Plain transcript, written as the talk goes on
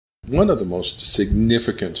One of the most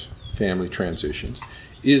significant family transitions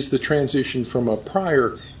is the transition from a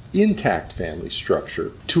prior intact family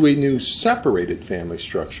structure to a new separated family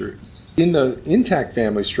structure. In the intact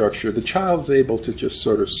family structure, the child's able to just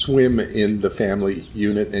sort of swim in the family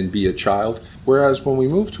unit and be a child, whereas when we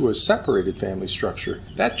move to a separated family structure,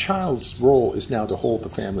 that child's role is now to hold the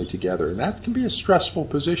family together, and that can be a stressful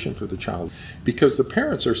position for the child because the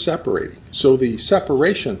parents are separating. So the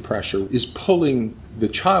separation pressure is pulling the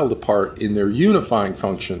child apart in their unifying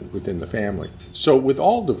function within the family. So with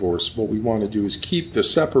all divorce, what we want to do is keep the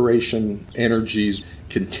separation energies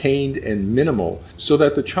contained and minimal so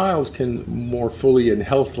that the child can more fully and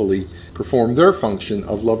healthily perform their function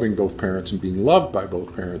of loving both parents and being loved by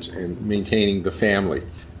both parents and maintaining the family.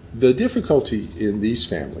 The difficulty in these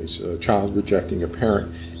families, a child rejecting a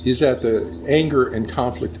parent, is that the anger and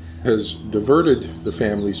conflict has diverted the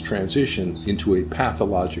family's transition into a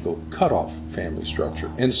pathological cutoff family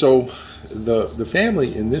structure. And so the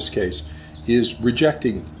family in this case is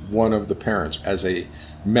rejecting one of the parents as a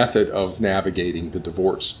method of navigating the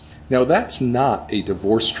divorce. Now that's not a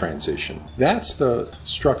divorce transition. That's the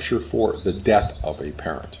structure for the death of a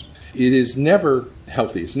parent. It is never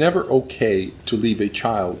healthy. It's never okay to leave a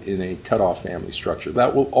child in a cutoff family structure.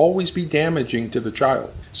 That will always be damaging to the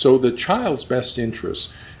child. So the child's best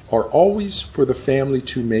interests are always for the family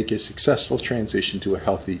to make a successful transition to a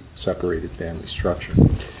healthy, separated family structure.